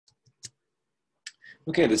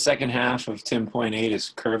Okay, the second half of 10.8 is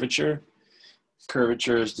curvature.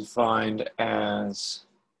 Curvature is defined as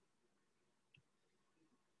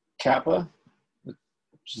kappa, which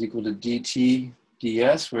is equal to dt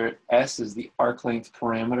ds, where s is the arc length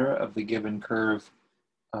parameter of the given curve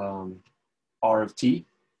r of t.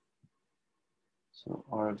 So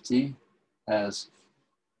r of t has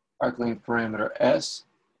arc length parameter s,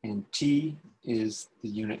 and t is the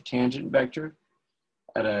unit tangent vector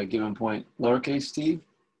at a given point lowercase t.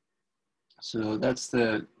 So that's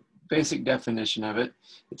the basic definition of it.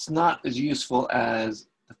 It's not as useful as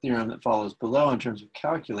the theorem that follows below in terms of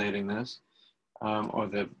calculating this, or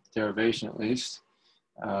the derivation at least.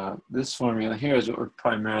 This formula here is what we're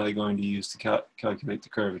primarily going to use to calculate the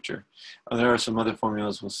curvature. There are some other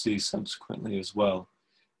formulas we'll see subsequently as well.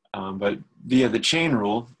 But via the chain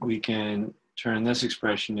rule, we can turn this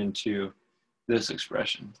expression into this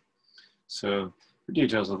expression. So the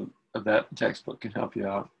details of that, the textbook can help you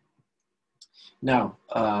out. Now,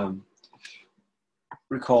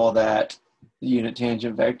 recall that the unit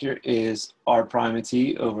tangent vector is r prime of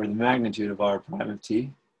t over the magnitude of r prime of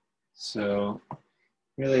t. So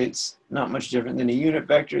really it's not much different than a unit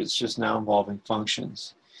vector, it's just now involving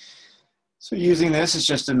functions. So using this, it's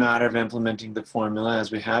just a matter of implementing the formula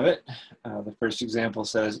as we have it. The first example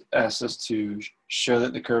asks us to show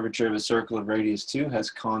that the curvature of a circle of radius 2 has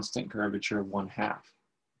constant curvature of 1/2.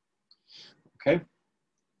 Okay,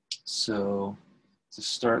 so to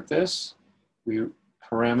start this, we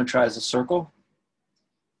parameterize a circle,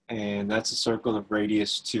 and that's a circle of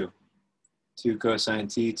radius 2. 2 cosine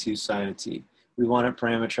t, 2 sine of t. We want it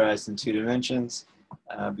parameterized in 2 dimensions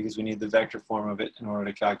because we need the vector form of it in order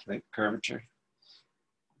to calculate the curvature.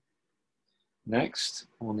 Next,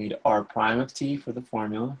 we'll need r prime of t for the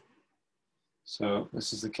formula. So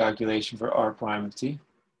this is the calculation for r prime of t.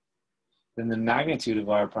 Then the magnitude of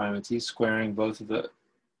r prime of t, squaring both of the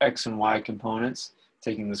x and y components,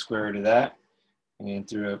 taking the square root of that, and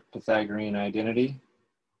through a Pythagorean identity,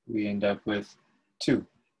 we end up with 2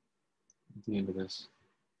 at the end of this.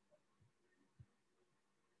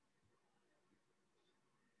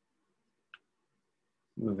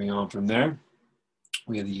 Moving on from there,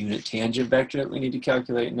 we have the unit tangent vector that we need to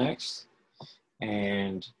calculate next.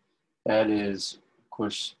 And that is, of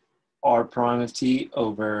course, r prime of t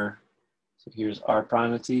over, so here's r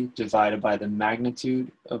prime of t divided by the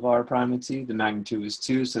magnitude of r prime of t. The magnitude is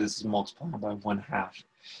 2, so this is multiplied by 1/2.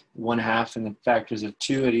 1/2 and the factors of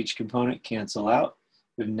 2 at each component cancel out.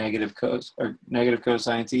 We have negative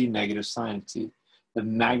cosine t, negative sine of t. The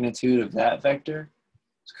magnitude of that vector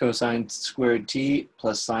is cosine squared t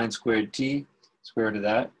plus sine squared t, square root of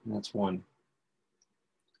that, and that's 1.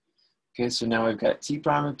 Okay, so now we've got t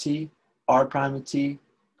prime of t, r prime of t.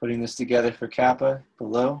 Putting this together for kappa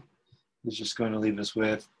below is just going to leave us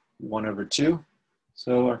with 1 over 2.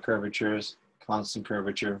 So our curvature is constant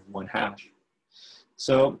curvature of 1/2.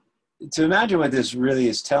 So to imagine what this really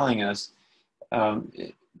is telling us,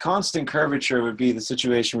 constant curvature would be the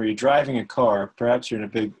situation where you're driving a car, perhaps you're in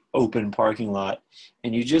a big open parking lot,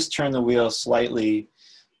 and you just turn the wheel slightly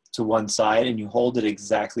to one side and you hold it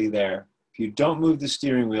exactly there. If you don't move the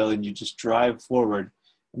steering wheel and you just drive forward,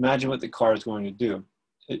 imagine what the car is going to do.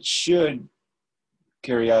 It should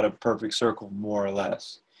carry out a perfect circle, more or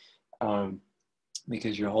less,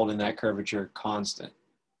 because you're holding that curvature constant.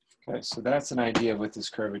 Okay, so that's an idea of what this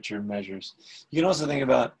curvature measures. You can also think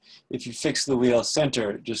about if you fix the wheel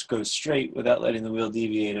center, it just goes straight without letting the wheel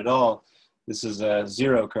deviate at all. This is a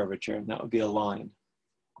 0 curvature, and that would be a line.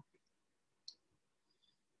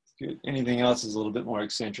 Good. Anything else is a little bit more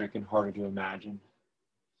eccentric and harder to imagine.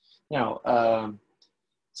 Now,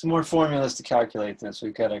 some more formulas to calculate this.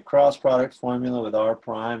 We've got a cross product formula with r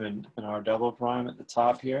prime and r double prime at the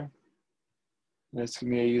top here. This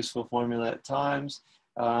can be a useful formula at times.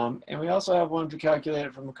 And we also have one to calculate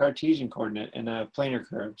it from a Cartesian coordinate in a planar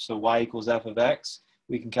curve. So y equals f of x.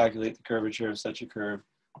 We can calculate the curvature of such a curve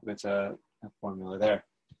with a formula there.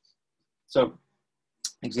 So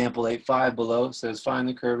example 8.5 below says find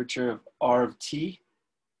the curvature of r of t,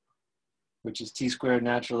 which is t squared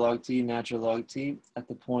natural log t at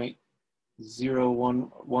the point 0, 1,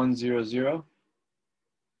 1, 0, 0.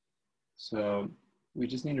 So we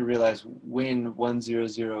just need to realize when 1, 0,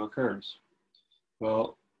 0 occurs.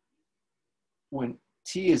 Well, when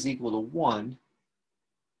t is equal to 1,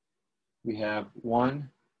 we have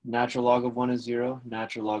 1, natural log of 1 is 0,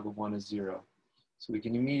 natural log of 1 is 0. So we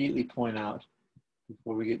can immediately point out,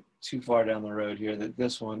 before we get too far down the road here, that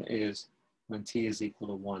this one is when t is equal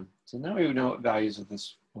to 1. So now we know what values of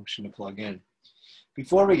this function to plug in.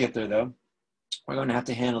 Before we get there, though, we're going to have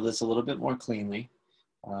to handle this a little bit more cleanly.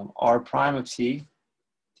 R prime of t,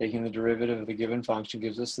 taking the derivative of the given function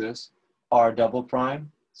gives us this. R double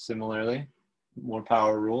prime, similarly, more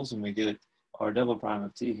power rules, and we get R double prime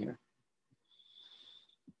of t here.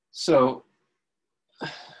 So,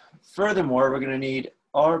 furthermore, we're going to need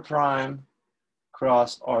R prime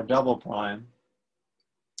cross R double prime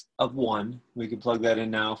of 1. We can plug that in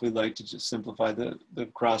now if we'd like to just simplify the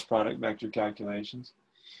cross product vector calculations.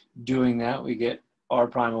 Doing that, we get R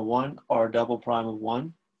prime of 1, R double prime of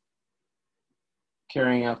 1.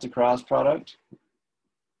 Carrying out the cross product,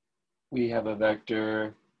 we have a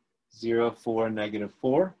vector 0, 4, negative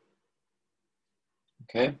 4.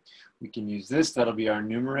 Okay, we can use this. That'll be our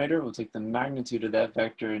numerator. We'll take the magnitude of that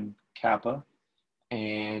vector in kappa,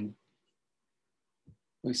 and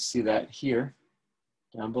we see that here,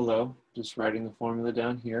 down below, just writing the formula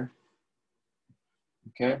down here.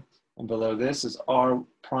 Okay, and below this is R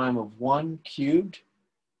prime of 1 cubed,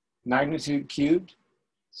 magnitude cubed.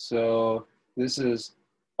 So this is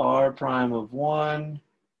R prime of 1,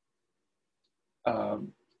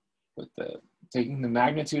 taking the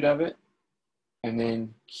magnitude of it, and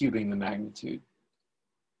then cubing the magnitude.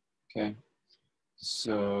 Okay,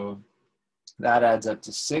 so that adds up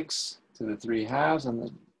to 6 to the 3 halves on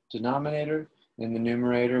the denominator. In the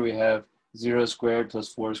numerator, we have 0 squared plus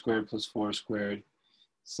 4 squared plus 4 squared.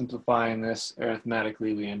 Simplifying this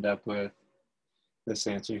arithmetically, we end up with this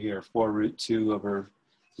answer here, 4 root 2 over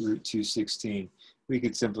root 216. We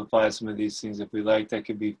could simplify some of these things if we like. That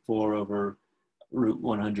could be 4 over root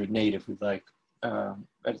 108 if we'd like, but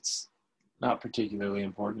it's not particularly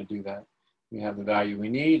important to do that. We have the value we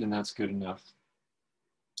need, and that's good enough.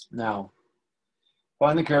 Now,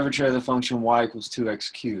 find the curvature of the function y equals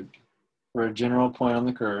 2x cubed for a general point on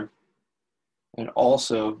the curve, and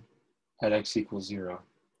also at x equals 0.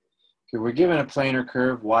 Okay, we're given a planar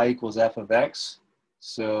curve, y equals f of x,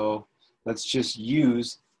 so let's just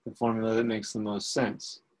use the formula that makes the most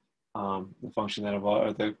sense. The function that involves,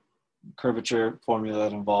 or the curvature formula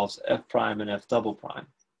that involves f prime and f double prime.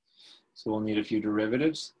 So we'll need a few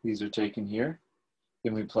derivatives. These are taken here.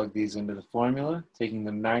 Then we plug these into the formula, taking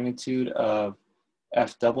the magnitude of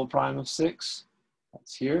f double prime of 6.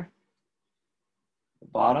 That's here. The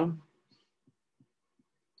bottom.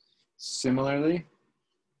 Similarly,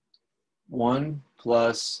 1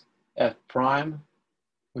 plus f prime,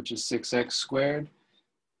 which is 6x squared,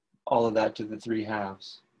 all of that to the 3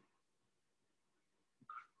 halves.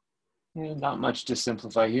 And not much to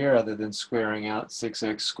simplify here other than squaring out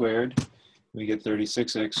 6x squared. We get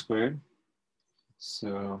 36x squared.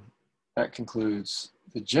 So that concludes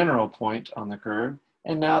the general point on the curve.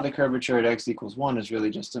 And now the curvature at x equals 1 is really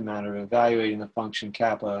just a matter of evaluating the function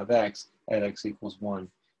kappa of x at x equals 1.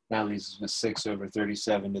 That leaves us with 6 over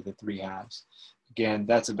 37 to the 3 halves. Again,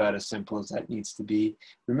 that's about as simple as that needs to be.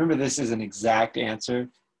 Remember, this is an exact answer.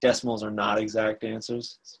 Decimals are not exact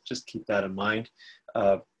answers. So just keep that in mind.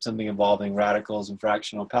 Something involving radicals and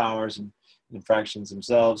fractional powers and fractions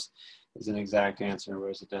themselves is an exact answer,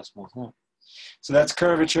 whereas a decimal is not. So that's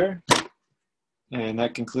curvature, and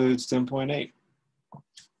that concludes 10.8.